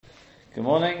Good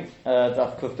morning.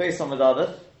 Daf Kuf Beis Amud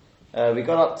Aleph. We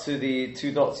got up to the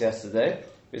 2 dots yesterday.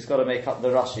 We just got to make up the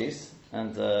Rashis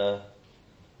and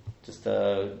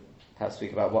perhaps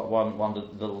speak about one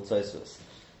little Tosfos.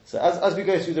 So as we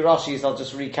go through the Rashis, I'll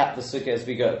just recap the Sukkah as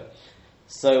we go.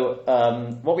 So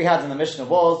what we had in the Mishnah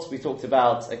was, we talked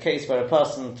about a case where a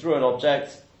person threw an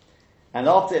object and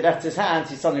after it left his hand,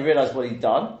 he suddenly realised what he'd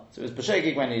done. So it was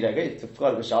B'shegig when he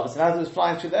forgot it was Shabbos, and as it was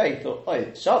flying through the air, he thought, oh,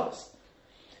 it's Shabbos.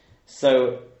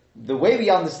 So the way we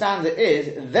understand it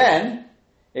is, then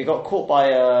it got caught by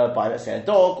let's say a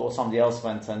dog, or somebody else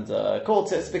went and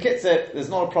caught it. Spikitz, there's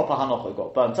not a proper hanocha, it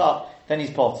got burnt up, then he's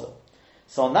potter.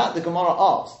 So on that the Gemara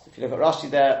asked, if you look at Rashi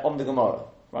there on the Gemara,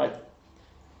 right?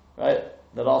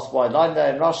 The last wide line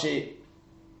there in Rashi,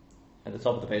 at the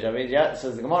top of the page, it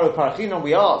says the Gemara Parachinon,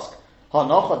 we ask,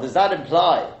 hanocha, does that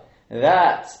imply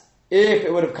that if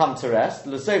it would have come to rest,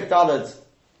 l'sof dalad,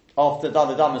 after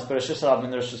Dalad Damas, but Rishus Rabim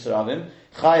and Rishus Rabim,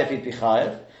 Chayev he'd be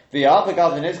Chayev.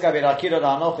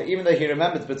 Even though he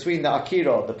remembered between the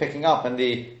Akira, the picking up, and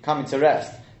the coming to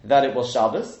rest, that it was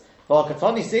Shabbos. We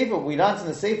learned in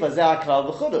the Sefer, that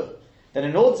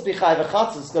in order to be Chayev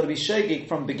Chatzos, it's got to be Shegig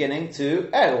from beginning to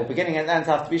end, or beginning and end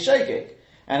have to be Shegig.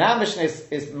 And our Mishnah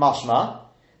is mashma,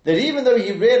 that even though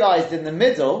he realized in the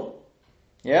middle,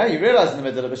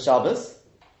 of a Shabbos,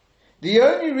 the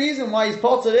only reason why he's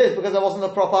potter is because there wasn't a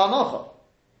proper hanocha.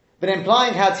 But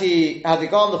implying had he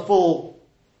gone the full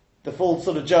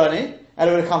sort of journey and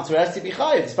it would have come to rest, he'd be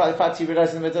chayiv. Despite the fact he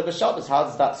realized in the middle of a Shabbos, how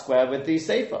does that square with the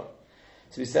Sefer?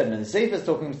 So we said, the Sefer is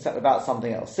talking about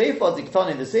something else. Sefer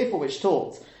diktoni, the Sefer which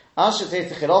taught that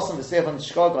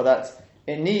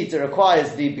it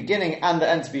requires the beginning and the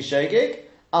end to be shegig.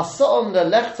 Asa'om the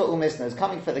lechta u'misna is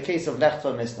coming for the case of lechta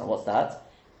u'misna. What's that?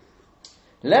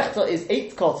 Lechta is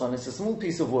 8 cotton, it's a small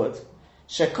piece of wood.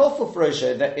 Shekofu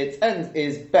froshe, that its end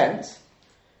is bent.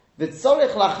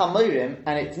 V'tzorech lachamorim,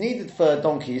 and it's needed for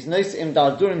donkeys. Nosim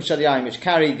dardurim shaliyayim, which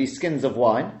carry the skins of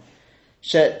wine.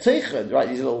 She'teichad, right,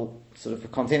 these little sort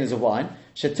of containers of wine.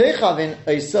 She'teichavin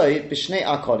oisoi b'shnei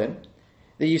akolim.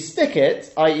 That you stick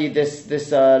it, i.e. this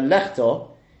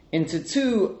lechta, into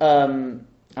 2,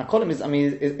 akolim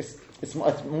is, it's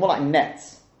more like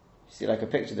nets. You see like a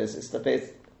picture of this,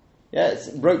 it's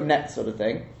rope net sort of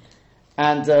thing.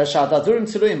 And Sha'dadurim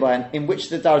Tuluim, in which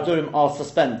the Dardurim are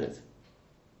suspended.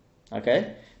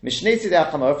 Okay? Mishneti de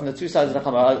Achamor, from the 2 sides of the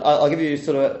Achamor, I'll give you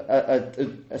sort of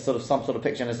a sort of some sort of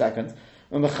picture in a second.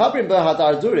 Umechabrim Berha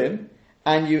Dardurim,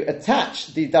 and you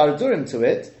attach the Dardurim to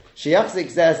it,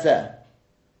 Sheyachzik Zeh.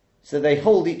 So they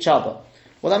hold each other.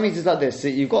 What that means is like this. So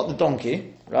you've got the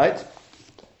donkey, right?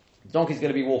 The donkey's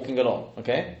going to be walking along,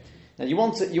 okay? Now you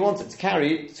want it to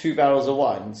carry 2 barrels of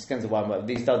wine, skins of wine, whatever.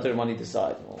 These Dardurim on either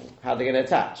side. Well, how are they going to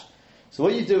attach? So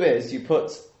what you do is you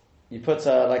put it's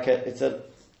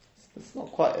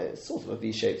not quite, it's sort of a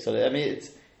V shape. So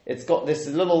it's got this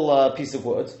little piece of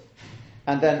wood,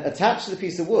 and then attached to the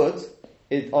piece of wood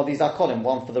are these akolim,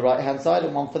 one for the right hand side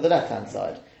and one for the left hand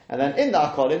side. And then in the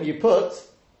akolim you put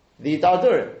the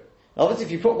Dardurim. Obviously,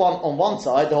 if you put one on one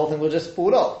side, the whole thing will just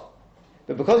fall off.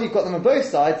 But because you've got them on both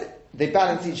sides, they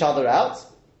balance each other out.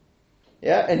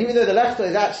 Yeah? And even though the lechta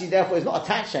is actually, therefore, is not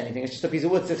attached to anything, it's just a piece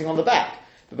of wood sitting on the back.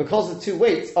 But because the 2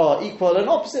 weights are equal and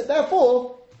opposite,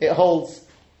 therefore, it holds.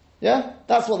 Yeah?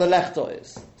 That's what the lechta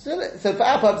is. So for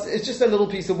our purpose, it's just a little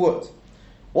piece of wood.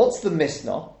 What's the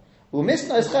misna? Well,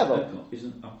 misna is chevel.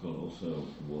 Isn't akol also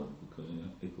wood? Because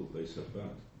equal base of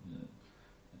bad.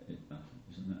 Isn't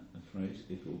that a phrase?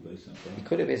 Equal base of bad? It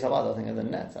could have been some other thing in the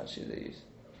nets, actually, they use.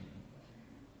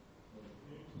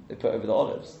 They put over the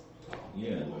olives.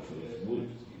 Yeah, it's wood.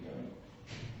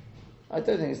 I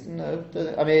don't think it's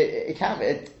it can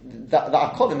be. The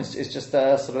akolim is just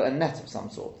a sort of a net of some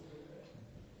sort,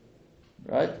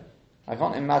 right? I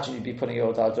can't imagine you'd be putting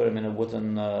your dardurim in a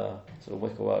wooden sort of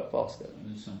wickerwork basket.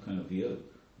 There's some kind of yoke.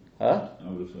 Huh? I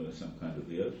would have thought it's some kind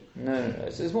of yoke. No.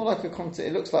 It's more like a content.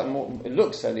 It looks like more. It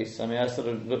looks at least. I sort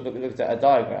of looked at a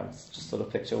diagram, just sort of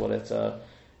picture what it.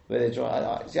 Where they draw.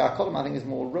 Akolim, I think, is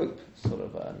more rope sort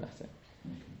of netting.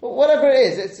 But whatever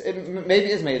it is, maybe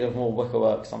it is made of more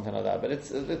wickerwork, something like that. But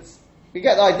it's you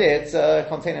get the idea. It's a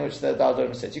container in which the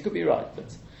Dardurim sits. You could be right,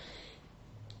 but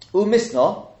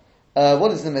misna.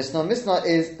 What is the misna? Misna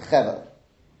is chevel.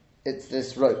 It's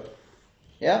this rope.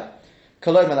 Yeah,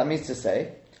 koloma. That means to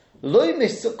say, loy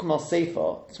misukma sefer.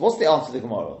 So what's the answer to the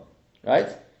Gemara?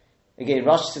 Right? Again,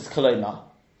 Rashi says koloma.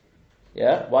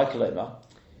 Yeah, why koloma?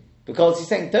 Because he's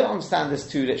saying, don't understand this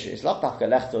too literally. It's lapdafka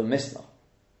lechta or misna.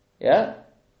 Yeah?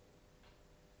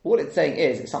 What it's saying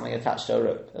is, it's something attached to a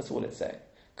rope. That's all it's saying.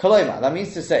 Koloma, that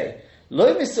means to say,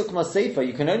 lo misukma sefer,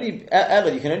 you can only be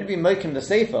mokim the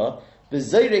sefer,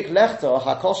 B'zoirik lechto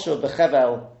hakoshu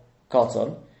b'chevel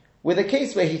koton, with a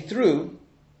case where he threw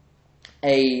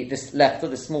this lechto,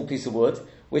 this small piece of wood,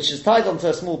 which is tied onto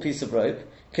a small piece of rope,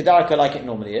 kedarka like it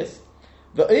normally is.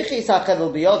 V'oichis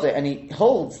hachevel biyode, and he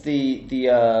holds the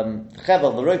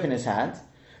chevel, the rope in his hand.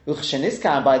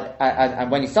 Uchsheniskan,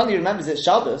 and when he suddenly remembers it's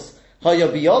Shabbos,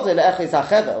 hayo biyode le'echis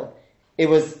hachevel, it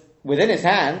was within his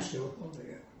hand,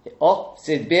 so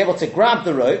he'd be able to grab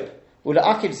the rope,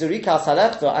 ule'akiv zurikas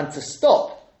halechto, and to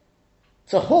stop,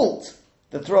 to halt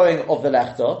the throwing of the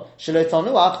lechto, shelo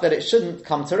tanuach, that it shouldn't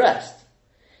come to rest.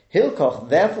 Hilkoch,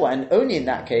 therefore, and only in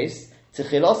that case,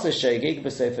 tichilos shegig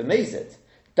b'sofa mezit.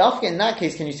 Dafka, in that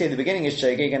case, can you say the beginning is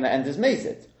shegig and the end is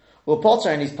mezit? Or potter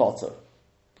and he's potter,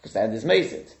 because the end is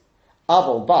mezit.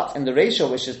 Avol, but in the ratio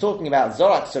which is talking about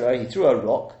zorak sura, he threw a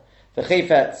rock, the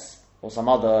chayfetz, or some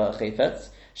other chayfetz,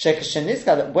 shekasheniska,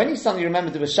 that when he suddenly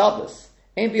remembered it was Shabbos,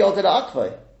 ain't biyodel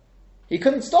akvay. He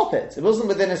couldn't stop it. It wasn't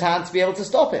within his hand to be able to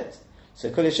stop it. So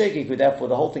kol shegig, therefore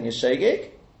the whole thing is shegig,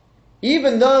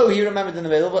 even though he remembered in the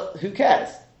middle, but who cares?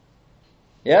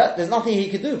 Yeah, there's nothing he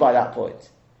could do by that point.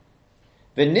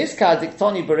 The niska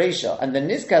diktoni bereisha, and the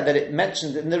niska that it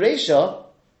mentioned in the reisha,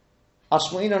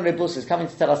 Ashmuin and Rebus is coming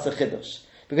to tell us the chiddush.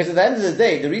 Because at the end of the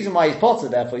day, the reason why he's potter,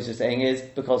 therefore he's just saying, is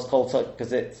because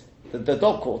the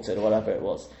dog caught it, or whatever it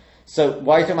was. So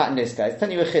why are you talking about niska? It's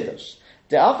telling you a chiddush.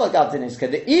 The alpha got the niska,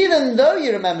 that even though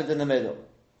you remembered in the middle,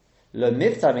 lo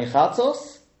mifta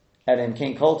michatos, elim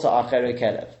king kolta achere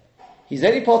kelev. He's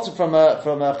only potter from a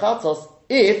chatos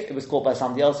if it was caught by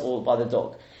somebody else or by the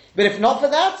dog. But if not for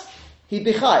that, he'd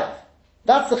be chayav.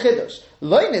 That's the chiddush.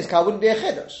 Lo niska wouldn't be a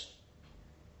chiddush.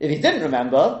 If he didn't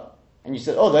remember, and you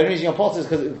said, the only reason you're potter is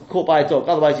because it was caught by a dog,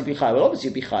 otherwise you'd be chayav. Well, obviously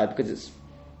you'd be chayav because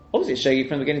it's shaggy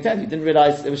from the beginning to end. You didn't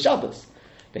realize it was Shabbos.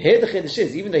 But here the chiddush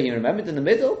is, even though he remembered in the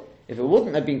middle, if it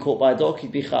wouldn't have been caught by a dog,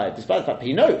 he'd be chayav. Despite the fact that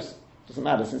he knows. Doesn't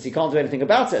matter, since he can't do anything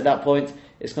about it at that point,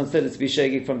 it's considered to be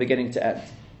shaggy from beginning to end.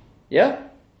 Yeah?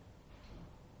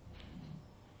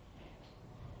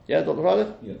 Yeah, Dr.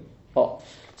 Raleigh? Yeah. Oh.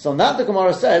 So on that the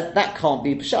Gemara says, that can't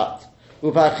be pshat.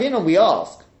 U'v'achinon we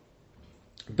ask,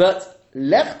 but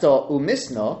lechta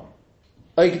u'misna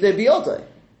oigde biyodai.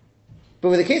 But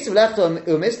with the case of lechta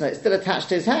u'misna, it's still attached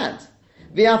to his hand.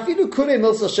 V'afilu kule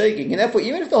milsa shegig, and therefore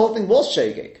even if the whole thing was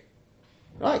shegig,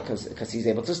 right, because he's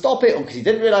able to stop it, or because he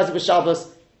didn't realize it was Shabbos,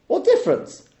 what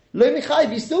difference? Lo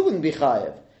michayev, you still wouldn't be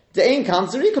chayev. De'ein kan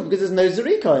zerika, because there's no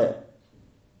zerika here.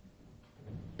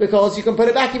 Because you can put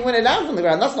it back even when it lands on the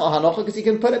ground. That's not hanocha, because you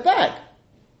can put it back.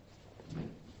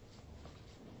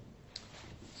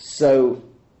 So,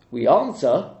 we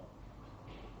answer,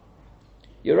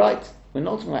 you're right. We're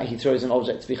not talking about he throws an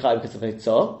object to be chayav because of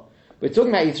hitzah. We're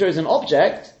talking about he throws an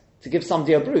object to give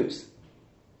somebody a bruise.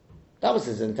 That was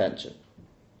his intention.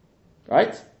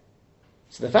 Right?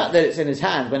 So the fact that it's in his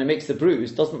hand when it makes the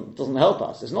bruise doesn't help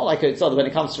us. It's not like it's when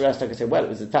it comes to rest, I can say, well, it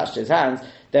was attached to his hands,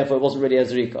 therefore it wasn't really a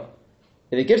zerika.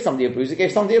 If it gives somebody a bruise, it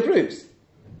gave somebody a bruise.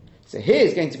 So here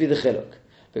is going to be the chiluk.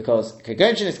 Because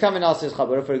Kagonshin is coming after his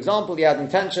chabura. For example, he had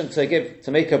intention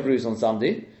to make a bruise on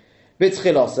somebody.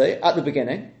 B'tzchilose, at the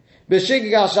beginning.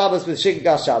 B'shigigas Shabbos with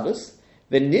Shigigas Shabbos.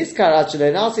 V'nizkar at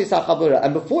shelenasi sa chabura.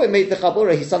 And before it made the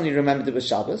chabura, he suddenly remembered it was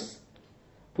Shabbos.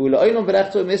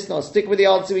 Stick with the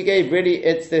answer we gave. Really,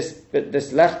 it's this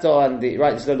lechta and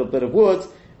this little bit of wood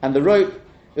and the rope.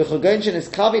 Uchagonshin is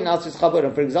kavin out his chabura.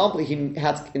 And for example, he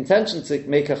had intention to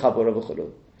make a chabura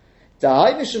v'chulu. The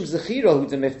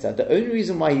only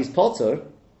reason why he's potter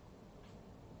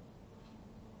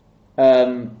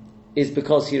is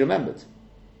because he remembered.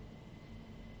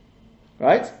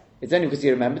 Right? It's only because he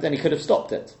remembered and he could have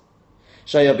stopped it.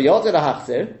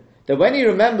 That when he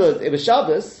remembered it was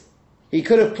Shabbos, he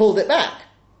could have pulled it back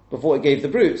before it gave the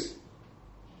bruise.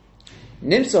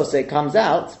 Nimsose comes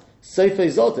out, Sofa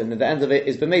Zodin, at the end of it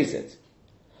is B'mezit.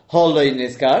 Holoi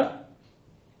Nizkar,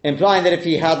 implying that if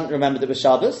he hadn't remembered it was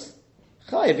Shabbos,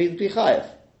 Chayev, he'd be Chayev.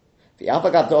 The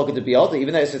Apagat Dog to be odd,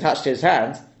 even though it's attached to his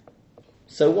hand,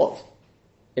 so what?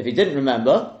 If he didn't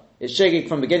remember, it's shaking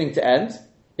from beginning to end,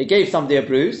 it gave somebody a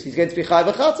bruise, he's going to be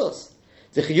Chayev Achatos.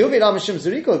 The Chiyuv Ila Mishum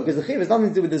Zeriko, because the Chiyuv has nothing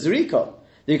to do with the Zeriko.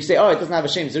 You can say, it doesn't have a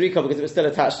Shem Zeriko because it was still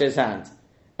attached to his hand.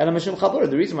 Ela Mishum Chabura,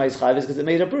 the reason why he's Chayev is because it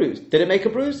made a bruise. Did it make a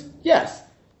bruise? Yes.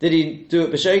 Did he do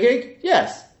it b'shogeg?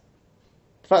 Yes.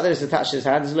 The fact that it's attached to his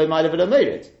hand is lo ma'ila v'lo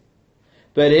merid.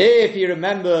 But if he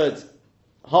remembered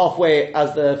halfway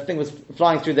as the thing was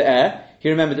flying through the air, he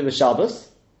remembered it was Shabbos,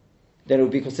 then it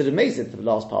would be considered mazid for the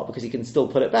last part because he can still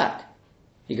put it back.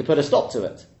 He could put a stop to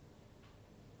it.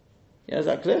 Yeah, is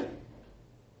that clear?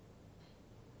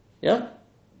 Yeah?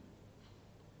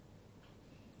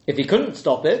 If he couldn't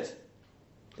stop it,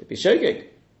 it'd be shogeg.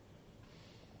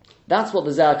 That's what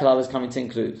the Zeh HaKlal is coming to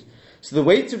include. So the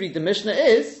way to read the Mishnah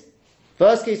is,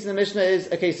 first case in the Mishnah is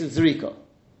a case of Zerika.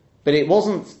 But it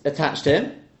wasn't attached to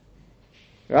him.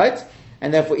 Right?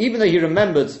 And therefore, even though he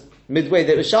remembered midway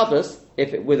that it was Shabbos,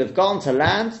 if it would have gone to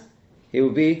land, he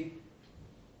would be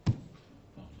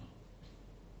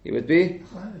chayav.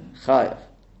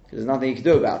 Because there's nothing he could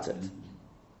do about it.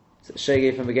 It's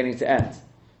shegeg from beginning to end.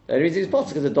 The only reason he's potter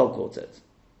because the dog caught it.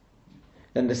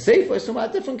 Then the Sefer is talking about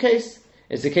a different case.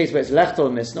 It's a case where it's lechto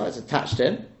misna, it's attached to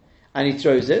him, and he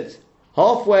throws it.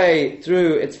 Halfway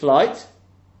through its flight,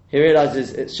 he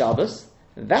realizes it's Shabbos.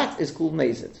 That is called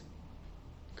mazid,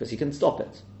 because he can stop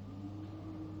it.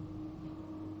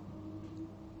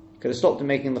 He could have stopped him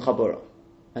making the chabura,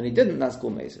 and he didn't. That's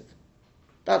called mazid.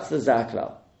 That's the Zeh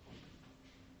HaKlal.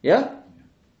 Yeah?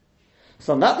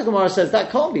 So on that the Gemara says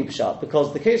that can't be pshat,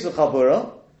 because the case of chabura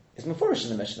is mefurish in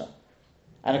the Mishnah.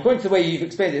 And according to the way you've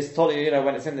explained it, it's totally,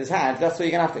 when it's in his hand, that's where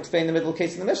you're going to have to explain the middle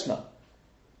case in the Mishnah.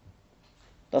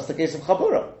 That's the case of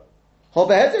chabura.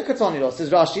 Hobeheder katonilos, says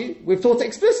Rashi, we've taught it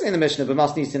explicitly in the Mishnah, but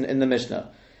must need in the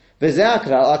Mishnah. And the Zeh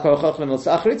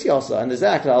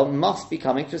HaKlal must be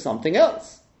coming for something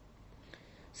else.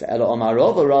 So Elo Omar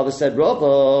Rava rather said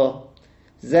Rava,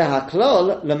 Zeh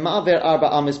HaKlal lemaver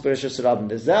arba amis b'rishus rabin.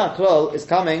 The Zeh HaKlal is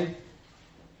coming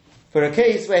for a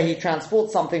case where he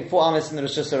transports something for amis in the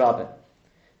rishus rabin.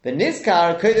 The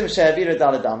Nizkar kodim she'avira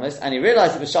daladamis, and he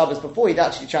realized it was Shabbos before he'd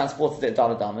actually transported it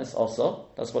daladamis. Also,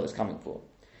 that's what it's coming for.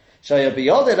 Shaya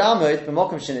biyod ramot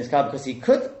b'mokum shenizkar, because it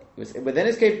was within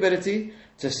his capability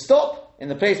to stop in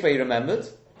the place where he remembered,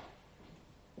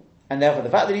 and therefore the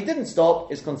fact that he didn't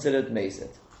stop is considered mazid.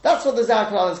 That's what the Zeh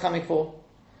HaKlal is coming for.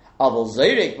 Aval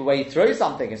zorik, the way he throws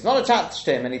something, it's not attached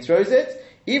to him, and he throws it,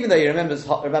 even though he remembers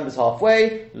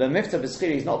halfway. Lemifta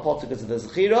b'schira, he's not potter because of the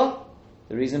zechira.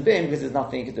 The reason being because there's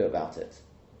nothing he can do about it.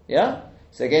 Yeah?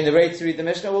 So again, the way to read the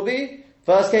Mishnah will be,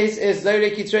 first case is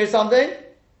zorik, he throws something,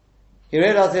 he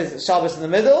realizes Shabbos in the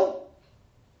middle.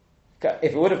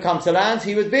 If it would have come to land,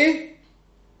 he would be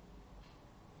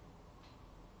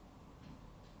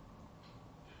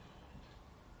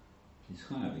he's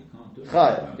chayav, he can't do it.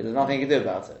 chayav, because there's nothing he can do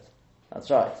about it. That's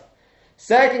right.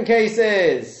 Second case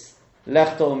is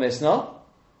lechto misna.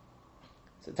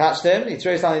 It's attached to him. He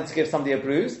throws something to give somebody a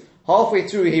bruise. Halfway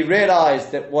through, he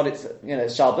realized that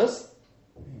it's Shabbos.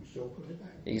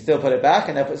 He can still put it back,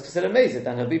 and therefore it's considered mazid,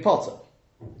 and he'll be potter.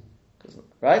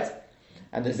 Right?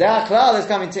 And the Zeh HaKlal is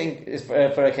coming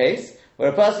for a case where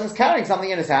a person is carrying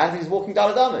something in his hand and he's walking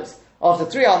daled amos. After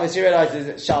 3 amos, he realizes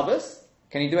it's Shabbos.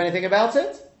 Can he do anything about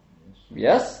it?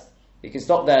 Yes. He can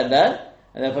stop there and then.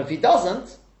 And therefore, if he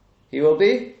doesn't, he will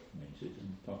be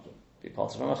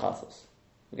potter from a chatos.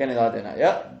 We're getting the idea now,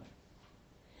 yeah?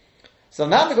 So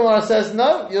now the Gemara says,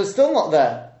 no, you're still not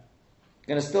there.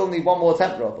 You're going to still need one more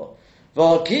attempt, Rabbi.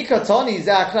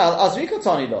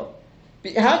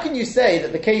 How can you say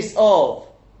that the Zeh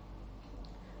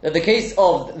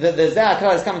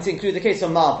HaKlal is coming to include the case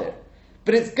of Mavir?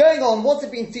 But it's going on, what's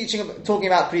it been talking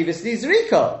about previously?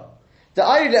 Zrika. The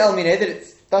Ayri Elmine,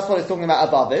 that's what it's talking about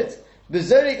above it. The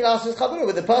Zorik Lassus Chabura,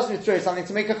 with the person who throws something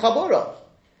to make a Chabura.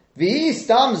 The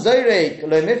Stam Zorik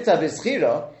Lo Mifta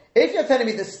B'Zchira. If you're telling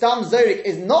me that Stam Zorik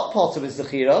is not part of his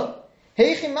Zechira,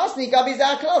 Heichim Masni Gabi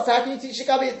Zeh HaKlal. So how can you teach the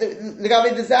Gabi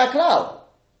the Zeh HaKlal?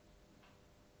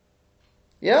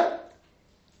 Yeah?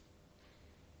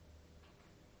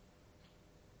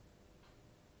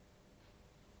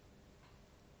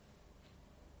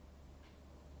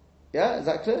 Yeah, is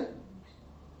that clear?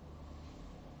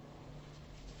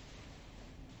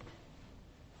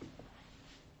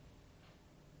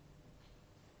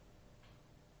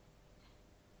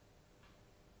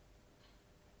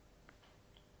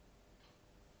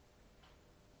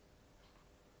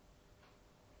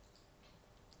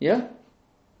 Yeah?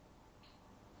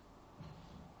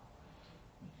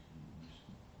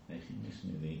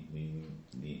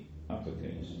 The upper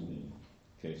case,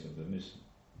 the case of the Mishnah.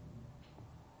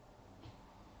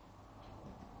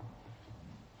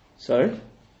 Sorry?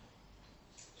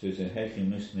 So it's a Hechim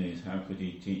Mishnah is how could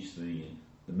he teach the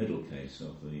middle case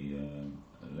of the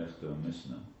Lechto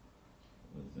Mishnah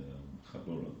with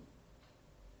Chabura?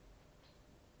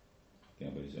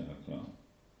 Gabi Zeh HaKlal.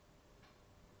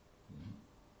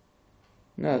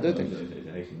 No, I don't think so. The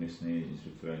Hechim Mishnah is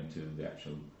referring to the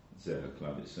actual Zeh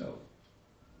HaKlal itself.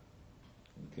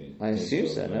 Okay. I assume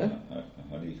so, no?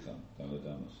 Halicha,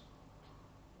 Daladamas.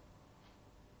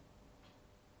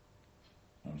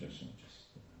 I'm just.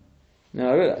 No,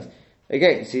 I realise.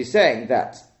 Again, so he's saying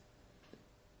that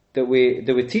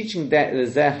we're teaching the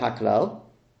Zeh HaKlal.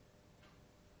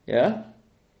 Yeah?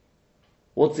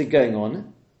 What's it going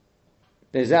on?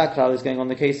 The Zeh HaKlal is going on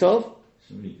the case of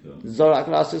Sarika. Zorak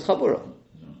Lasus Chabura.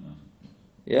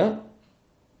 Yeah?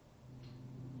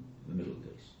 The middle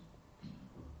case.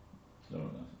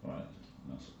 Right.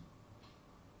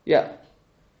 Yeah.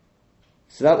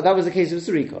 So that was the case of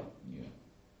Sarika. Yeah.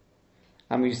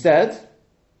 And we said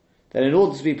that in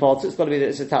order to be potter, it's got to be that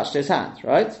it's attached to his hand,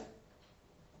 right?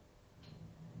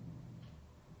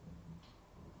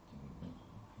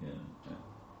 Yeah.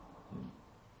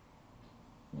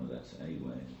 Well, that's a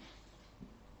way.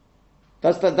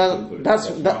 That's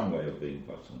one way of being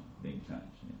potter, being attached.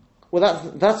 Yeah.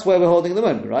 Well, that's where we're holding at the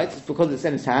moment, right? It's because it's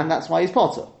in his hand. That's why he's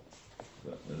potter.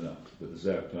 But the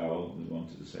Zerklau we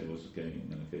wanted to say was going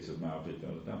in the case of Ma'abit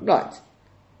al-Adam. Right.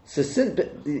 So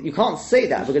but you can't say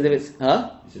that because if it's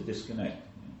it's a disconnect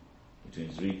between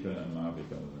Zrika and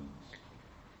Ma'abit al-Adam.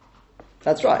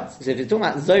 That's right. So if you're talking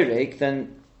about Zorik,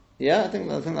 then yeah, I think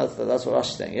that's what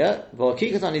Rashi is saying. Yeah. Well,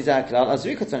 Kikatani Zerklau,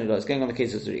 Azrikatani Lo. It's going on the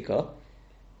case of Zrika.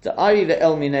 The Ari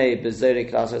le'el minei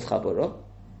bezorik lasos chabura.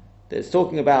 It's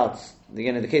talking about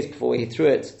the case before where he threw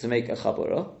it to make a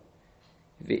chabura.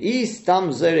 If stam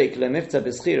zorik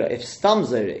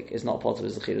is not part of the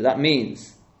zechira, that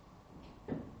means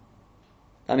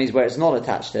where it's not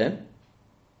attached to him.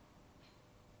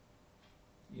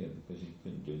 Yeah, because he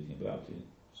couldn't do anything about it.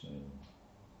 So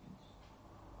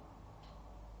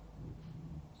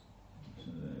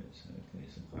it's a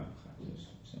case of Chachas or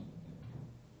something.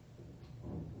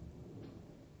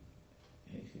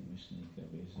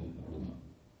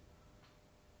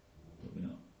 But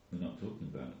we're not talking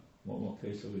about it. What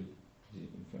case are we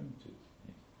referring to?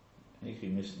 Heichi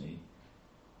Misni.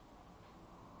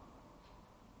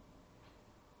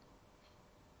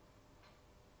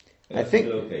 I think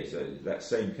that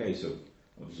same case of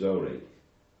Zorik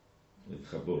with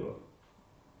Chabura.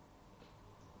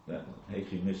 That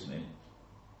Heichi Misni.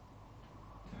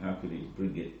 How could he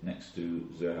bring it next to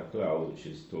Zer HaKlal, which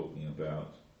is talking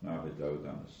about Ma'abit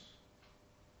al-Damas?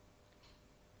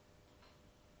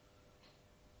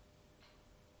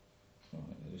 Right,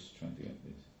 I'm just trying to get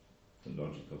the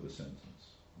logic of the sentence.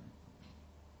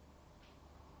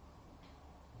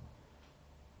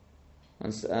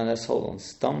 And let's hold on.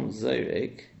 Stam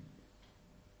Zorik,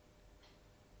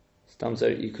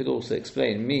 you could also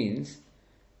explain, means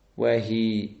where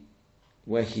he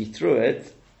threw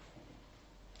it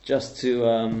just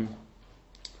to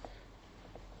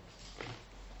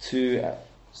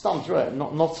stam through it,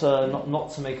 not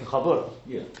to make a chabura.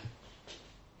 Yeah.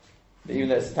 But even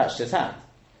though it's attached to his hand.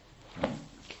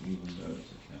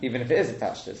 Even if it is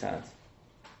attached to his hand.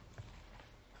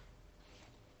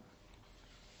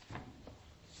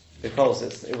 Because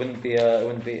it wouldn't be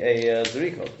a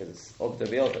zeriko because it's ogdo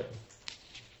b'yodo.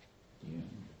 Yeah.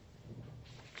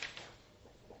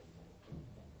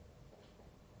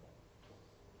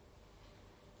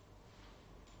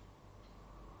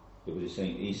 But we're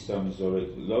saying Istam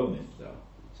Zorik Lomit though,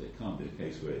 so it can't be the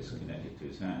case where it's connected to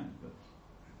his hand,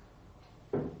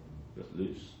 but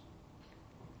loose.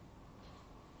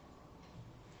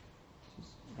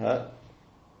 No,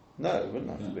 it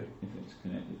wouldn't have to be. If it's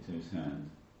connected to his hand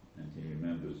and he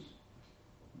remembers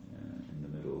in the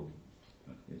middle,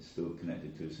 it's still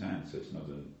connected to his hand, so it's not a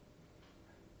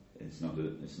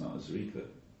zrika.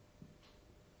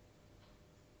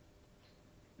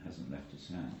 It hasn't left his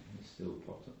hand. It's still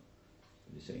potter.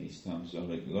 But you're saying each time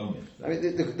Zorik Lomit. I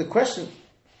mean, the question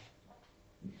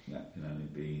that can only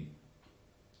be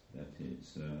that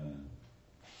it's.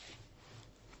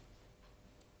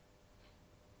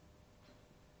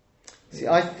 See,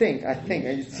 I think. I'll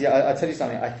tell you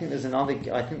something. I think there's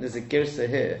a girsa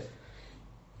here.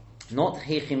 Not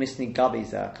heichi misni gabi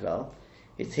zaklal.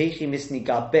 It's heichi misni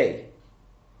gabe.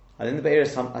 I think the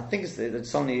Be'eris. I think it's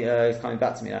suddenly coming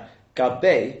back to me now.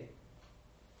 Gabe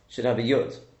should have a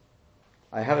yud.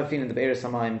 I have a feeling the Be'eris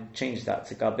Hamayim changed that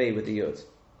to gabe with the yud.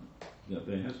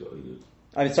 Gabe has got a yud.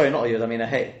 I mean, sorry, not a yud. I mean a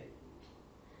hey.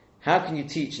 How can you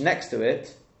teach next to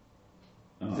it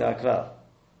zaklal?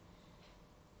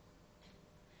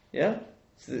 Yeah?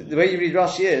 So the way you read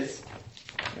Rashi is...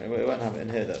 We won't have it in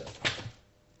here though.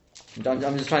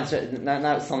 I'm just trying to...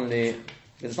 Now it's suddenly...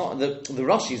 It's not... The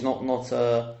Rashi is not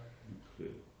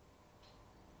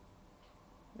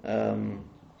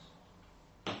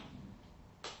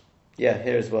yeah,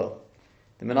 here as well.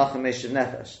 The Menachem Meshav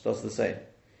Nefesh does the same.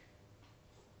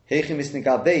 Heichi misni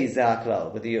gabei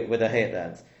ze'aklal with a hey at the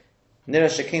end. Nira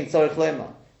shekin tzorich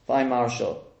lema v'ay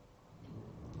marshal.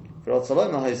 For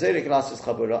Otzaloma, Hazerik Lasus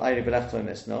Chabura, Ayri Belechto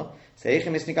Misno,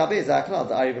 Seichim Misni Gabe, Zaklal,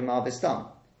 the Ayri B'mal Bistam.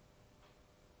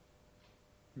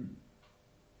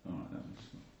 Alright, that makes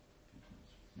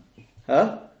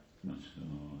Huh? much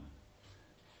more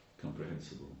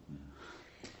comprehensible.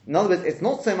 In other words, it's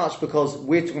not so much because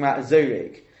we're talking about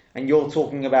Zorig and you're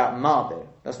talking about Mavir.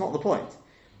 That's not the point.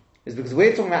 It's because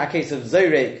we're talking about a case of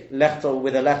Zorig Lechto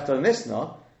with a Lechto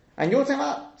Misna, and you're talking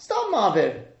about Stam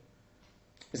Mavir.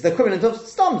 It's the equivalent of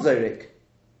Stam Zorig.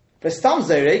 For Stam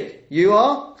Zorig, you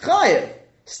are Chayev.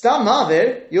 Stam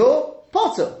Mavir, you're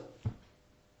Potter.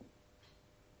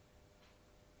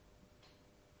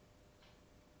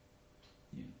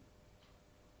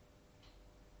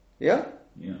 Yeah?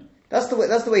 Yeah. That's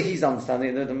the way he's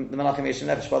understanding the Menachem Yesh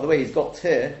Nefesh. By the way, he's got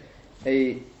here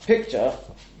a picture.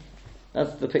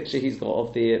 That's the picture he's got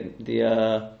of the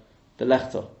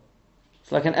Lechter.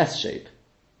 It's like an S shape.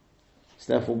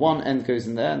 So therefore, one end goes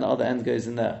in there and the other end goes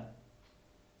in there.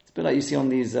 It's a bit like you see on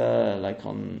these, like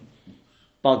on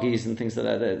buggies and things like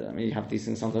that. I mean, you have these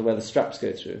things sometimes where the straps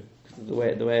go through because of the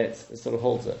way it sort of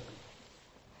holds it.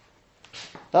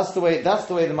 That's the way the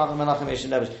Menachem Yesh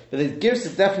Nefesh. But the Girs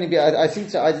would definitely be. I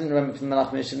didn't remember from the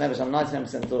Menachem Yesh Nefesh. I'm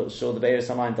 99% sure the Be'er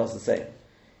Samayim does the same.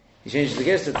 He changes the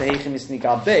Girs to Heichim Isni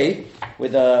Gabei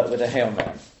with a hay on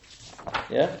there.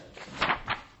 Yeah.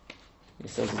 He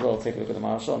says as well. Take a look at the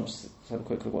Marashal. I'm just have a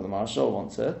quick look at what the Marashal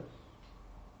wants here.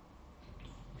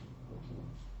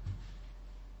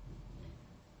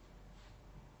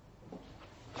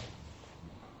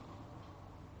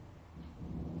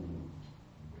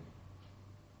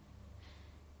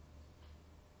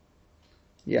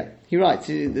 Yeah, he writes.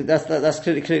 That's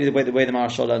clearly the way the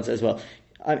Marashal learns it as well.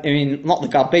 I mean, not the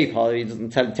Gabbay part. He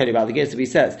doesn't tell you about the Girs, but he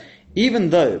says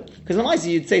even though, because the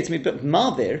Maisi you'd say to me, but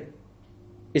Mavir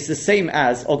is the same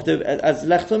as Ogdev as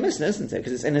Lechto Misna, isn't it?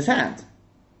 Because it's in his hand.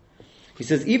 He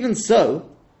says even so,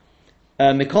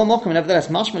 Mikol Mokum, nevertheless,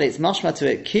 mashma it's mashma to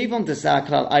it. Kivon de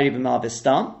Zakral Ari b'Mavir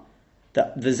Stam.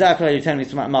 The Zakral you're telling me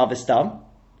is about Mavir Stam,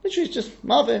 which is just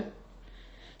Mavir.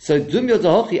 So Dumyo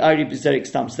Dahochi Ari b'Zorik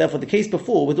Stam. So therefore, the case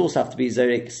before would also have to be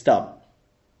Zorik Stam,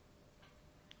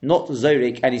 not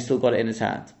Zorik, and he's still got it in his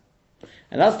hand.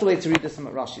 And that's the way to read this from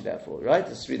Rashi. Therefore, right?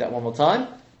 Let's read that one more time.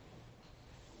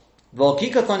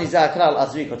 V'Kikatani Zakral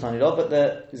Azrikatani Lo, but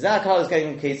the Zakral is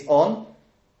getting a case on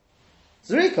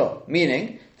Zrika,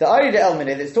 meaning the Ari de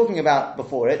Elmineh that's talking about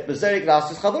before it, but Zorik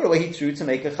last is Chabura, where he threw to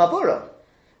make a Chabura.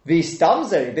 The Stam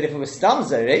Zorik, but if it was Stam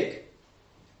Zorik,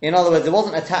 in other words, it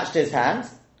wasn't attached to his hand.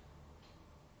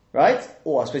 Right?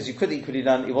 Or I suppose you could equally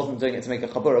learn he wasn't doing it to make a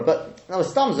chabura, but no,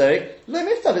 Stam Zorik, lo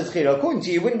miftav zechira. According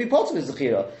to you, it wouldn't be possible with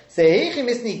zechira. Say heichim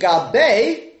isni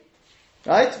gabei,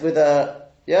 right? With a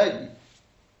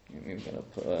I'm going to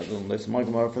put a little note in my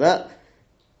Gemara for that.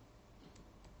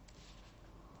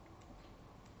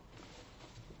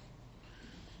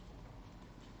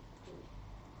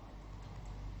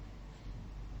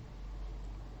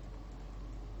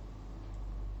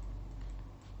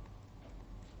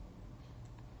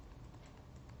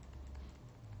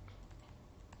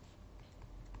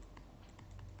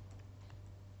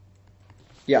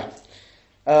 Yeah.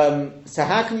 So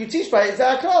how can you teach by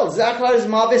Zakral? Zakral is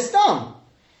Mavir Stam.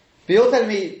 But you're telling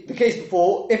me the case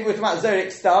before, if we're talking about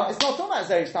Zorik Stam, it's not talking about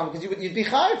Zorik Stam because you'd be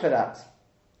chayav for that.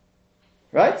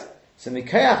 Right? So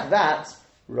Mikoyach that,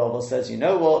 Rava says, you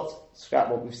know what? Scrap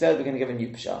what we've said, we're going to give a new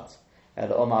pshat.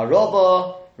 El Omar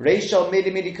Rava, Reisha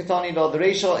Midi Katani, the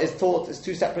Reisha is taught as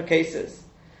two separate cases.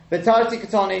 Vitarti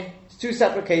Katani, it's two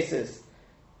separate cases.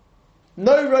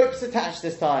 No ropes attached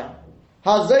this time.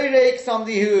 Hazorek,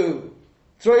 somebody who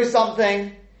throws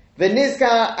something,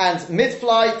 Venizka, and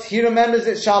mid-flight, he remembers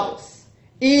it's Shabbos.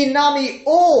 Inami,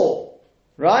 or,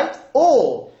 right?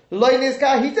 Or, Loi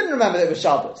Nizka, he didn't remember that it was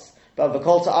Shabbos. But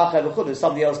V'kolta Acher V'chudu,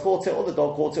 somebody else caught it, or the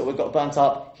dog caught it, or it got burnt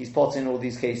up, he's pot in all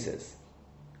these cases.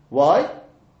 Why?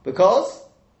 Because?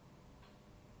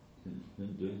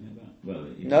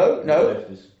 No.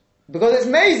 Because it's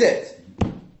Mazit,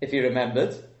 if he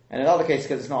remembered. And in other cases,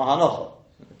 because it's not Hanocha.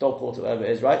 Dog caught it, whatever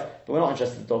it is, right? But we're not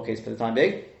interested in the dog case for the time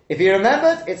being. If he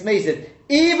remembered, it's Mazid.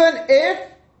 Even if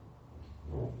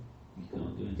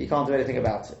he can't do anything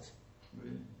about it.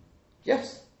 Really?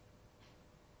 Yes.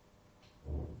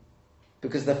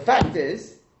 Because the fact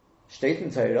is, Shteit in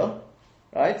Torah,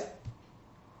 right?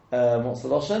 What's the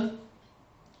Lashon?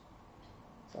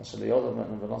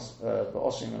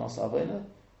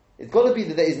 It's got to be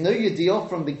that there is no Yediyah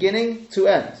from beginning to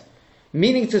end.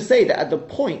 Meaning to say that at the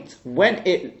point when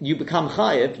you become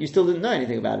chayiv, you still didn't know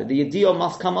anything about it. The yediyah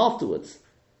must come afterwards.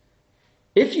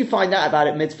 If you find out about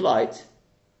it mid-flight,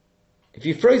 if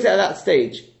you froze it at that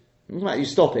stage, you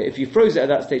stop it. If you froze it at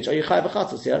that stage, are you chayiv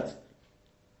v'chatos yet?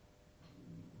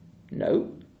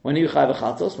 No. When are you chayiv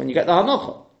v'chatos? When you get the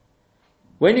hanocha.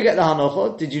 When you get the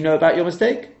hanocha, did you know about your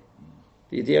mistake?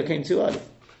 The yediyah came too early.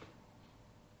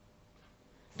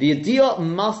 The yediyah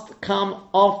must come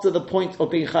after the point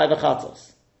of being chayav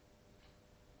v'chatos.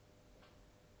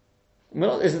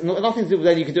 There's nothing to do with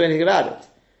whether you can do anything about it.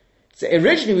 So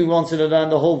originally we wanted to learn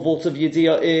the whole vault of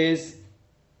Yediyah is,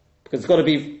 because it's got to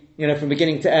be, from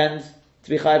beginning to end, to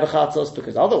be Chayav Chatzos,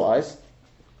 because otherwise,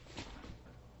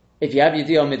 if you have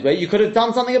Yediyah midway, you could have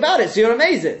done something about it, so you're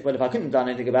amazed. Well, if I couldn't have done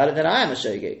anything about it, then I am a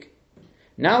Shogeg.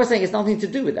 Now we're saying it's nothing to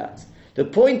do with that. The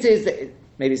point is that,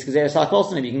 maybe it's because they're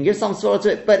Sarkosim, maybe you can give some sort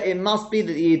to it, but it must be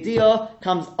that the Yediyah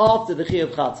comes after the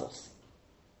Chayav Chatzos.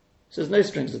 So there's no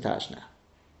strings attached now.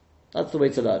 That's the way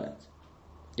to learn it.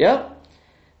 Yeah?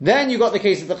 Then you got the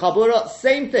case of the Chabura,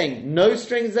 same thing, no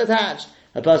strings attached.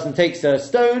 A person takes a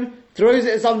stone, throws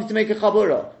it at somebody to make a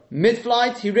Chabura.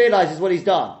 Mid-flight, he realizes what he's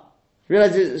done. He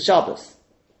realizes it's Shabbos.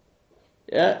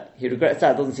 Yeah? He regrets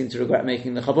that, doesn't seem to regret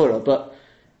making the Chabura, but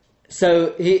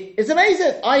so it's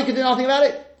amazing. He could do nothing about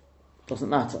it. Doesn't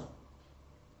matter.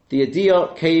 The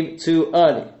Yediyah came too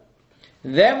early.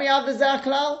 Then we have the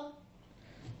Zaklal.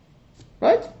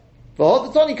 Right?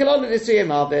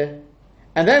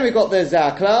 And then we got the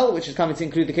Zaklal, which is coming to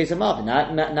include the case of Marvin.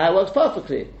 Now it works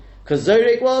perfectly. Because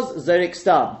Zorik was Zorik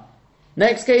Stam.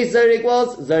 Next case, Zorik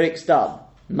was Zorik Stam.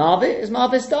 Marvin is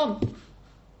Marvin Stam.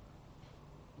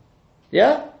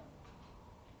 Yeah?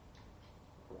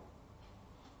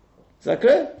 Is that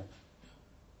clear?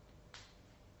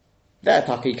 There,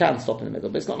 Taka, you can stop in the middle,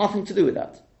 but it's got nothing to do with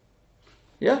that.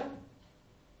 Yeah?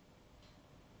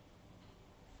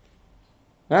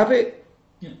 Happy?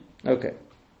 Yeah. Okay.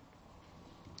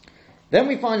 Then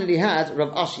we finally had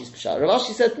Rav Ashi's Pshat. Rav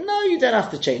Ashi said, no, you don't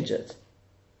have to change it.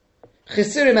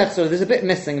 Chesirim Echzor, there's a bit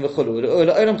missing of the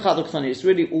Chulu. It's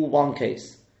really all one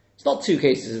case. It's not two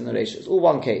cases in the ratio, it's all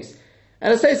one case.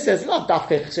 And as Tosfos says, not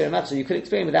Dafke Chesirim Echzor, you could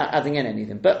explain without adding in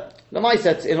anything. But Lamai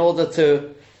said, in order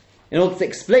to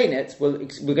explain it,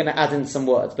 we're going to add in some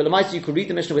words. But Lamai said, you could read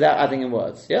the Mishnah without adding in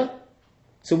words. Yeah?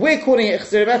 So we're calling it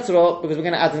Chesirim Echzor because we're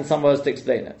going to add in some words to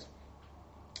explain it.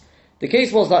 The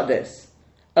case was like this.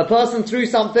 A person threw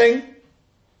something,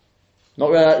 not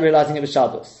realizing it was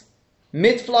Shabbos.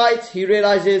 Mid-flight, he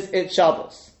realizes it's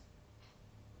Shabbos.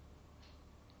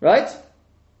 Right?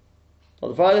 On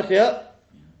the Friday, yeah?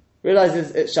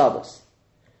 Realizes it's Shabbos.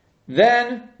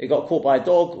 Then, it got caught by a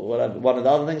dog, or whatever, one of the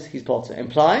other things, he's potter.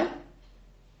 Implying,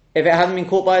 if it hadn't been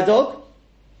caught by a dog,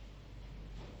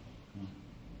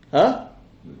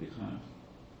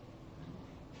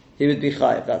 he would be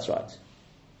chayiv, that's right.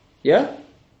 Yeah?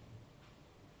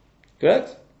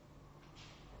 Correct?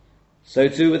 So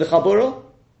too with the Chabura.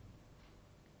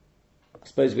 I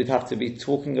suppose we'd have to be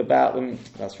talking about,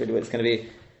 that's really what it's going to be.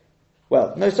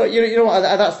 Well, no, sorry, you know what,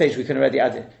 at that stage we can already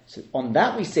add it. So on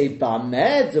that we say,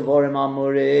 Bameh Devorim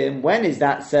Amurim. When is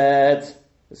that said?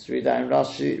 Let's read that in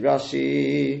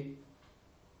Rashi.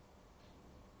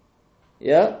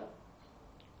 Yeah?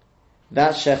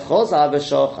 That Shechozah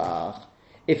v'shochach.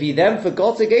 If he then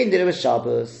forgot again that it was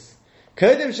Shabbos,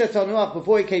 Kodim Shetanuach,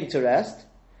 before he came to rest,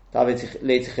 that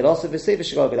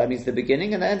means the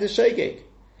beginning and the end of Shogeg.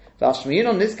 V'ashmiyin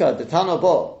on Nizka, the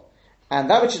Tanobo. And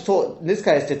that which you taught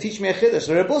Nizka is to teach me a Chiddush,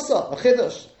 a Rebusa, a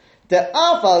Chiddush. The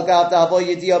Afal Gav Davo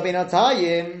Yediyah bin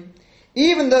Atayim,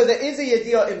 even though there is a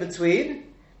Yediyah in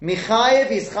between,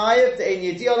 Michayev is Chayev to ein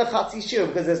Yediyah lechatzi shir,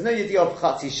 because there's no Yediyah of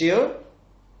Chatzi shir.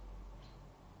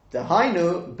 The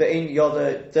Hainu be'ein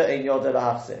Yoda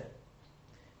lahachzeh.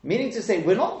 Meaning to say,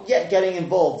 we're not yet getting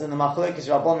involved in the machlokes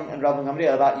Rabban and Rabban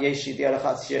Gamliel about yesh yediyah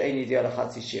lechatzi shir, ein yediyah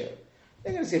lechatzi shir.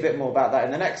 We're going to see a bit more about that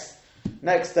in the next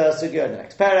sugya, in the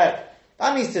next perek.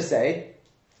 That means to say,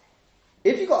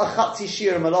 if you've got a chatzi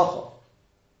shir malacha,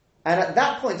 and at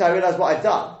that point I realise what I've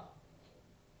done,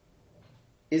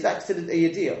 is that considered a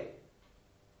yediyah?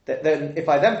 Then if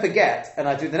I then forget and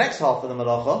I do the next half of the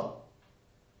malacha,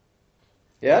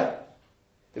 yeah,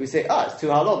 then we say, it's 2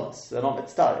 halomos, they're not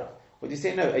mitzvah. Or do you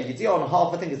say, no, a yediyah on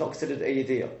half, I think, is not considered a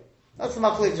yediyah? That's the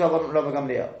machlokes Rabban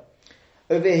Gamliel.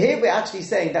 Over here, we're actually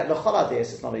saying that l'chol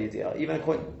hadiyos is not a yediyah, even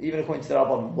according to the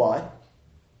Rabban. Why?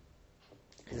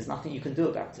 Because there's nothing you can do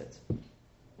about it.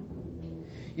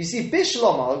 You see,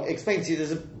 Bishlomo explains to you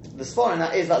the svar, and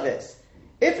that is like this.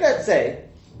 If, let's say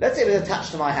it was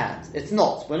attached to my hand. It's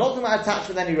not. We're not talking about attached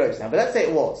with any ropes now, but let's say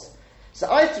it was.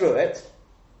 So I threw it.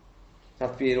 It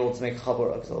has to be in order to make a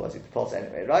chabura, because otherwise you'd be potter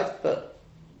anyway, right? But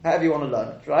however you want to learn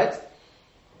it, right?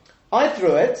 I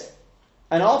threw it,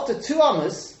 and after 2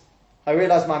 amas, I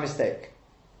realized my mistake.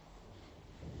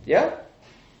 Yeah?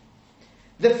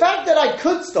 The fact that I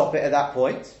could stop it at that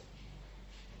point,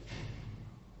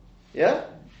 yeah?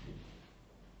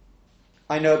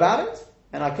 I know about it,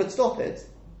 and I could stop it,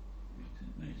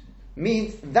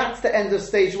 means that's the end of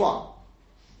stage 1.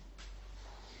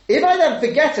 If I then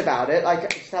forget about it, like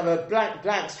just have a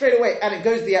blank straight away, and it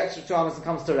goes the extra 2 amas and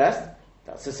comes to rest,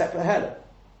 that's a separate helen.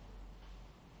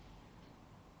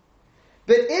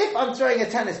 But if I'm throwing a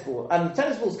tennis ball, and the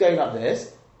tennis ball's going like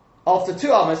this, after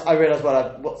 2 amas, I realise,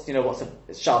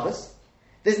 it's Shabbos.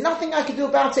 There's nothing I can do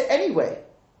about it anyway.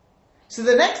 So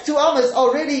the next 2 amas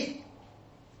are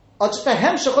just a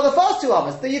hemshach of the first 2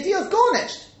 amas. The idea is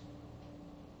garnished.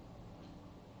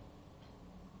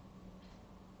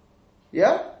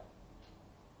 Yeah?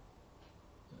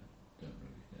 Don't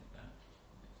really get that.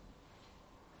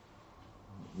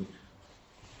 The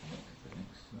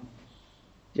next one?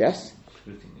 Yes.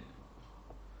 Splitting it.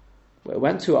 Well, it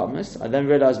went 2 amas, I then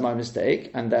realised my mistake,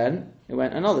 and then it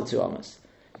went another 2 amas.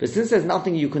 But since there's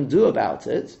nothing you can do about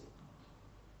it,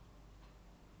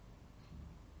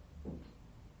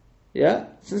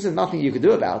 since there's nothing you can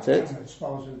do about it, And it's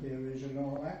part of the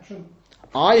original action.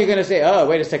 are you going to say, oh,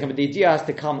 wait a second, but the idea has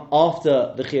to come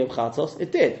after the Chiyuv Chatos?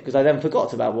 It did, because I then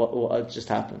forgot about what had just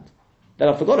happened. Then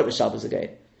I forgot it was Shabbos again.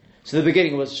 So the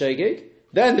beginning was Shogeg,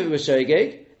 the end of it was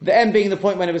Shogeg, the end being the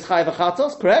point when it was Chayav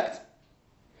Chatos, correct?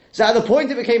 So at the point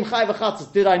it became Chayav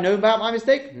Chatos, did I know about my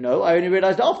mistake? No, I only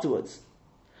realised afterwards.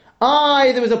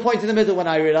 There was a point in the middle when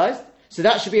I realised, so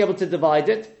that should be able to divide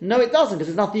it. No, it doesn't, because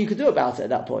there's nothing you could do about it at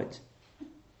that point.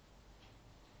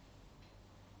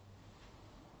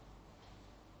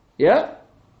 Yeah?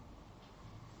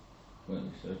 Well,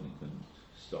 you certainly couldn't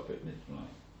stop it mid-flight.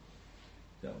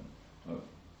 That one.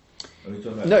 Are we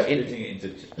talking about No, splitting it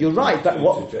into you're right, but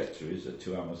what trajectories, a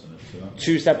 2 amas and a 2 amas?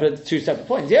 two separate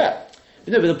points, yeah.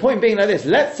 No, but the point being like this,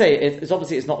 let's say, it's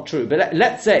obviously it's not true, but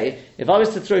let's say, if I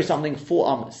was to throw something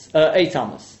 8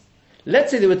 amas, let's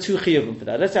say there were 2 chiyuvim for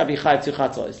that, let's say I'd be chayav 2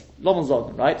 chatzos, lomon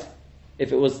zogen, right?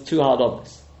 If it was 2 hard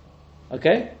amas.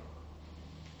 Okay?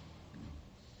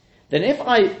 Then if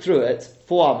I threw it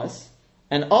 4 amas,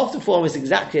 and after 4 amas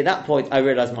exactly at that point I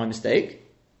realised my mistake,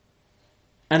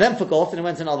 and then forgot and it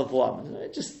went another 4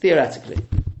 amas, just theoretically,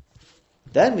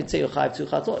 then we'd say you're chayav 2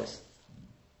 chatzos.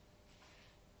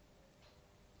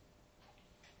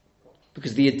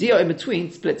 Because the idea in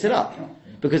between splits it up.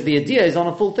 Because the idea is on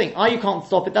a full thing. You can't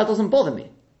stop it, that doesn't bother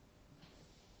me.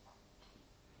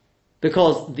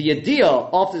 Because the idea,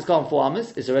 after it's gone 4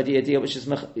 amas, is already a idea which is,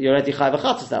 you're already chayav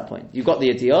chatos at that point. You've got the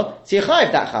idea, so you're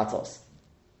chayav that chatos.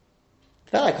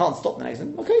 Then I can't stop the next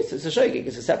one. Okay, so it's a shogeg,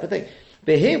 it's a separate thing.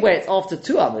 But here where it's after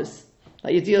 2 amas,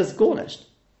 that idea is garnished.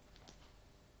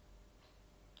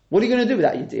 What are you going to do with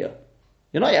that idea?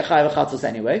 You're not yet chayav chatos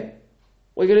anyway.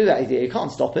 What are you going to do with that idea? You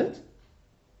can't stop it.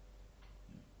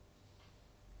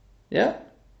 Yeah?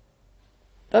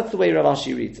 That's the way Rav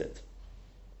Ashi reads it.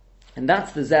 And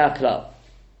that's the Zeh Klal.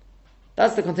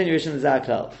 That's the continuation of the Zeh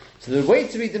Klal. So the way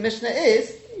to read the Mishnah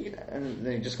is, and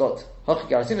then you just got, so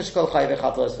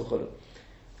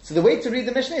the way to read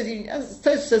the Mishnah is, as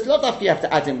Tosfos says, lot after you have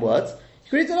to add in words. You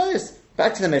can read it like this.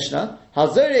 Back to the Mishnah.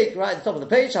 Hazorik, right at the top of the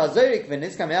page, Hazorik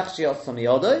v'nizka me'achshi otzam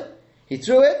yodoi. He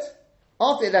threw it.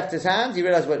 After he left his hand, he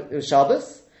realized it was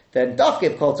Shabbos. Then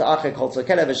dafkev kol to ache kol to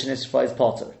kelev v'shenisfa is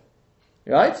potter.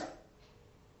 Right?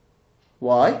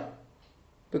 Why?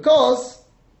 Because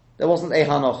there wasn't a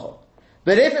hanocha.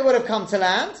 But if it would have come to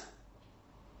land,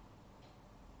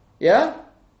 yeah?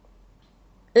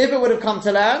 If it would have come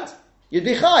to land, you'd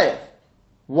be chayev.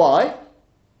 Why?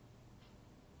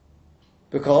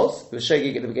 Because it was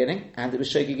shogeg at the beginning and it was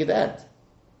shogeg at the end.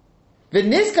 It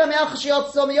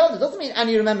doesn't mean and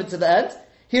he remembered to the end.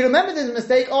 He remembered his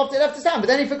mistake after he left his hand, but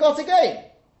then he forgot again.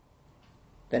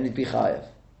 Then he'd be chayev.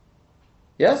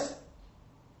 Yes?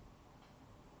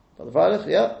 For the Freilich,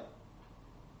 yeah.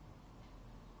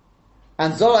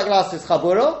 And Zorak last is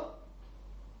Chabura.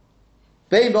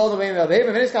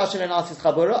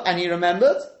 And he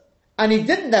remembered, and he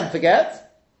didn't then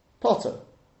forget, Potter.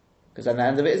 Because then the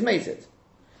end of it is Mazid.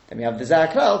 Then we have the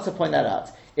Zeh Klal to point that out.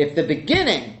 If the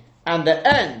beginning and the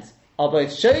end are both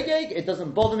Shogeg, it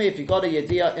doesn't bother me if you got a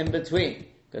Yediyah in between.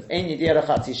 Because Ein Yediyah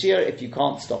Rechatzi Shir if you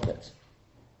can't stop it.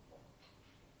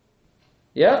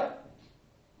 Yeah?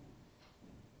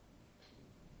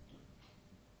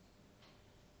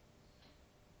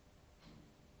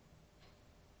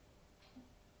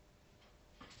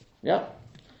 Yeah?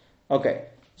 Okay.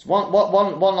 So one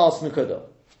last nukudah.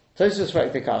 Tosfos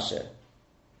Frek the Kasher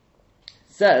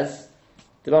says,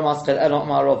 the case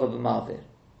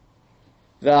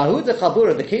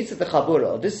of the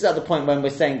Chabura, this is at the point when we're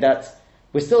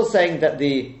still saying that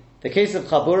the case of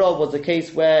Chabura was a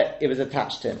case where it was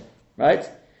attached to him, right?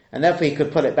 And therefore he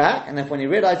could put it back, and then when he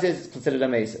realizes it's considered a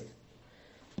Mazid.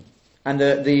 And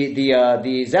the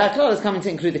Zeh Klal is coming to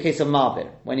include the case of Ma'avir,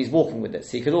 when he's walking with it.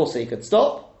 So he could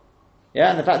stop, yeah,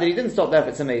 and the fact that he didn't stop there if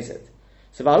it's a Mazid.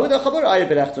 So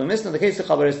the case of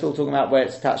Chabura is still talking about where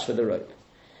it's attached with the rope.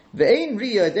 But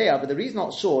the reason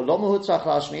not sure,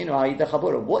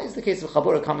 what is the case of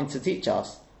Chabura coming to teach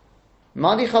us?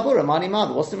 Mani chabura, mani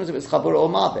mabir. What's the difference if it's chabura or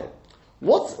mabir?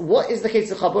 What is the case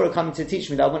of chabura coming to teach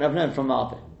me that I wouldn't have known from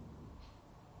mabir?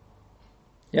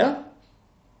 Yeah?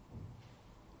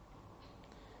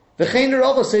 V'chein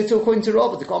Rava, so too according to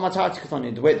Rava,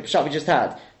 the way the Pshat we just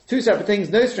had. Two separate things,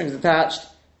 no strings attached.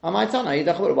 Why do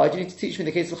you need to teach me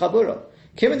the case of chabura?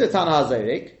 Kim in the Tana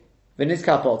Hazorik, v'niz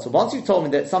kapot. So once you've told me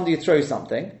that somebody throws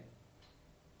something,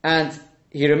 and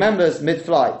he remembers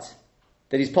mid-flight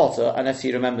that he's potter, unless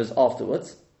he remembers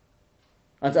afterwards,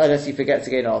 unless he forgets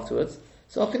again afterwards.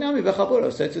 So achinami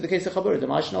v'chabura. So to the case of chabura, the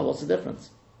Maishna, what's the difference?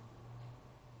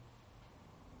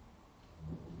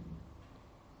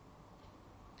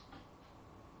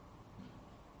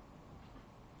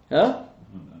 Huh? I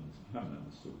haven't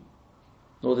understood.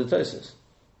 Nor did Tosus.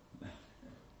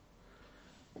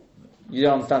 You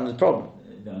don't understand the problem.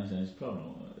 I don't understand his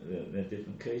problem. They're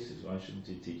different cases. Why shouldn't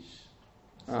he teach?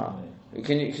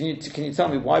 Can you tell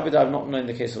me why would I have not known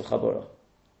the case of Chabura?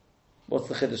 What's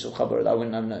the chiddush of Chabura that I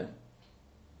wouldn't have known?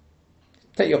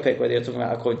 Take your pick whether you're talking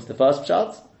about according to the first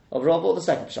pshat of Rabbah or the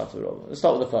second pshat of Rabbah. Let's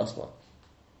start with the first one.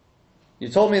 You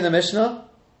told me in the Mishnah,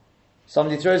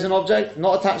 somebody throws an object,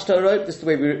 not attached to a rope, this is the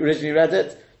way we originally read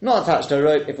it, not attached to a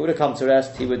rope, if it would have come to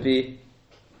rest, he would be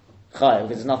chayav,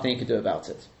 because there's nothing he could do about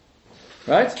it.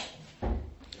 Right?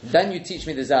 Then you teach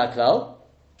me the Zaklal,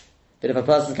 that if a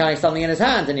person's carrying something in his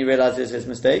hand and he realizes his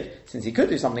mistake, since he could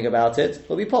do something about it,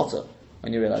 he'll be potter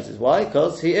when he realizes. Why?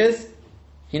 Because he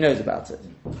knows about it.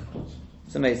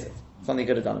 It's amazing. Something he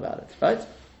could have done about it. Right?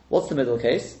 What's the middle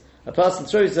case? A person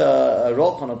throws a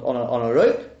rock on a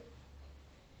rope,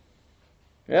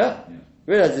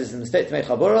 realizes his mistake to make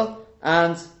chabura,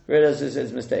 and realizes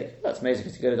his mistake. That's amazing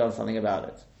because he could have done something about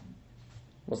it.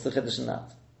 What's the chiddush in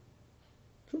that?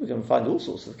 We can find all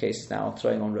sorts of cases now of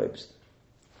throwing on ropes.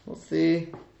 Why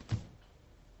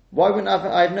wouldn't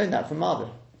I have known that from Marvin?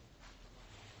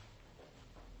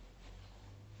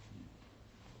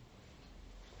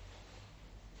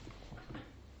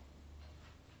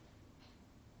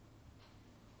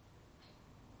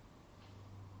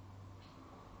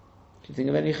 Can you think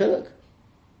of any chiluk?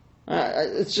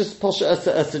 It's just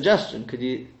a suggestion. Could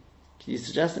you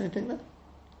suggest anything there?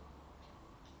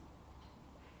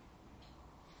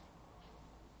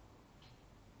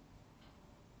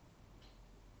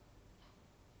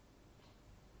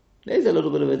 There's a little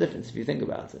bit of a difference if you think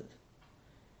about it.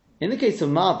 In the case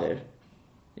of Mavir,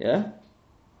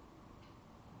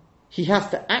 he has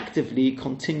to actively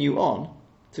continue on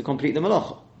to complete the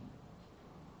malacha.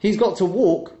 He's got to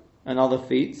walk another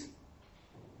feet,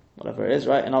 whatever it is,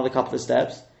 right, another couple of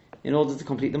steps, in order to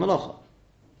complete the malacha.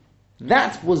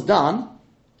 That was done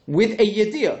with a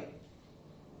yediyah.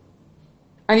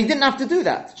 And he didn't have to do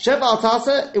that. Sheva al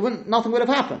tasa, nothing would have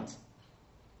happened.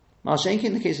 Ma'ashenki,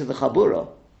 in the case of the Chabura,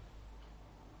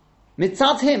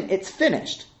 mitzad him, it's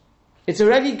finished. It's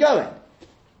already going.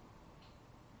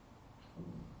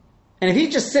 And if he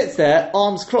just sits there,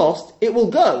 arms crossed, it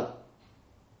will go.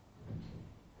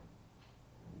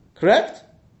 Correct?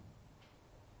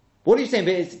 What are you saying?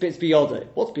 It's biyodo.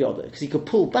 What's biyodo? Because he could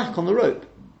pull back on the rope.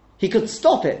 He could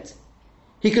stop it.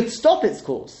 He could stop its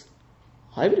course.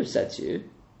 I would have said to you,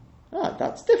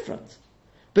 that's different.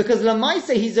 Because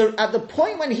Lamaisa, he's at the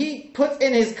point when he puts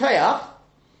in his kayach,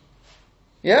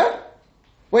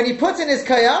 when he puts in his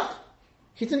kayach,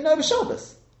 he didn't know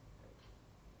Shabbos.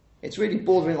 It's really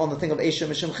bordering on the thing of Esha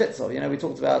Mishum Chitzov. We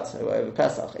talked about over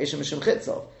Pesach, Esha Mishum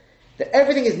Chitzov. That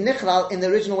everything is nichlal in the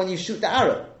original when you shoot the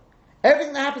arrow.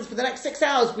 Everything that happens for the next 6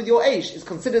 hours with your Eish is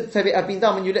considered to have been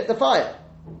done when you lit the fire.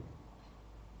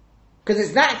 Because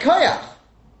it's that kayach.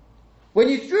 When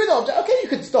you threw the object, okay, you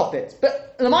could stop it.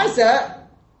 But Lamaisa,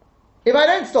 if I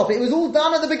don't stop it, it was all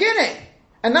done at the beginning.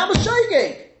 And that was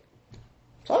shogeg.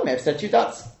 So I may have said to you,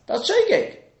 that's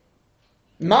shogeg.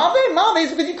 Marvin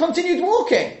is because you continued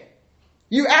walking.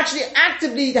 You actually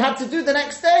actively had to do the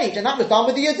next stage, and that was done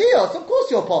with the yediyah. So of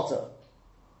course you're potter.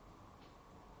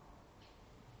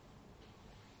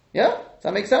 Yeah? Does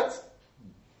that make sense?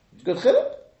 Good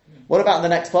chiluk? What about the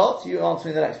next part? You answer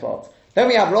me the next part. Then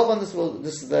we have Rabbah, and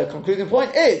this is the concluding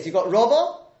point, is you've got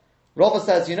Rabbah. Rabbah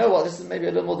says, you know what, this is maybe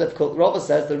a little more difficult. Rabbah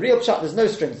says, the real pshat, there's no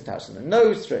strings attached to them.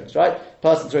 No strings, right?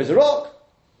 Person throws a rock,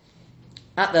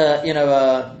 at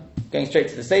the, going straight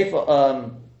to the safe,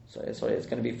 sorry, it's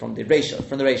going to be from the ratio.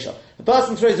 The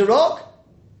person throws a rock,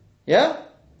 and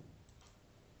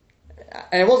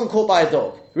it wasn't caught by a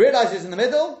dog. He realizes in the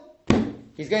middle,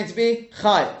 he's going to be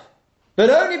chayav. But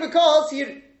only because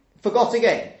he forgot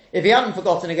again. If he hadn't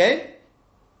forgotten again,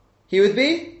 he would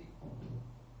be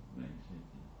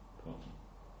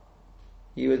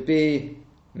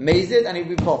mazid and he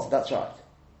would be potter, that's right.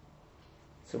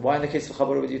 So why in the case of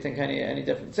Chabura would you think any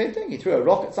different? Same thing, he threw a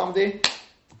rock at somebody.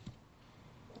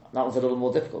 That one's a little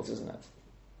more difficult, isn't it?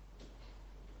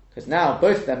 Because now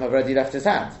both of them have already left his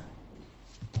hand.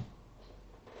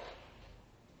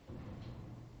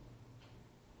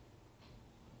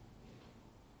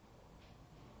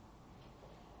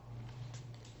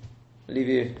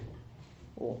 Leave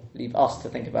us to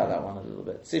think about that one a little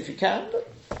bit. See if you can,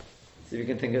 but see if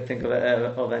you can think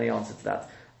of any answer to that.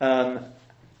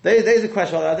 There's a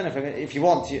question. I don't know if you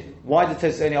want. Why did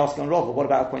Tosfos only ask on Rav? But what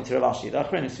about according to Rav Ashi? The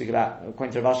Achronim speak about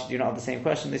according to Rav Ashi. Do you not have the same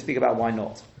question? They speak about why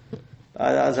not.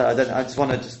 I just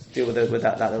want to deal with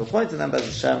that little point, and then Bez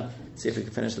Hashem, see if we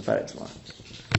can finish the parak tomorrow.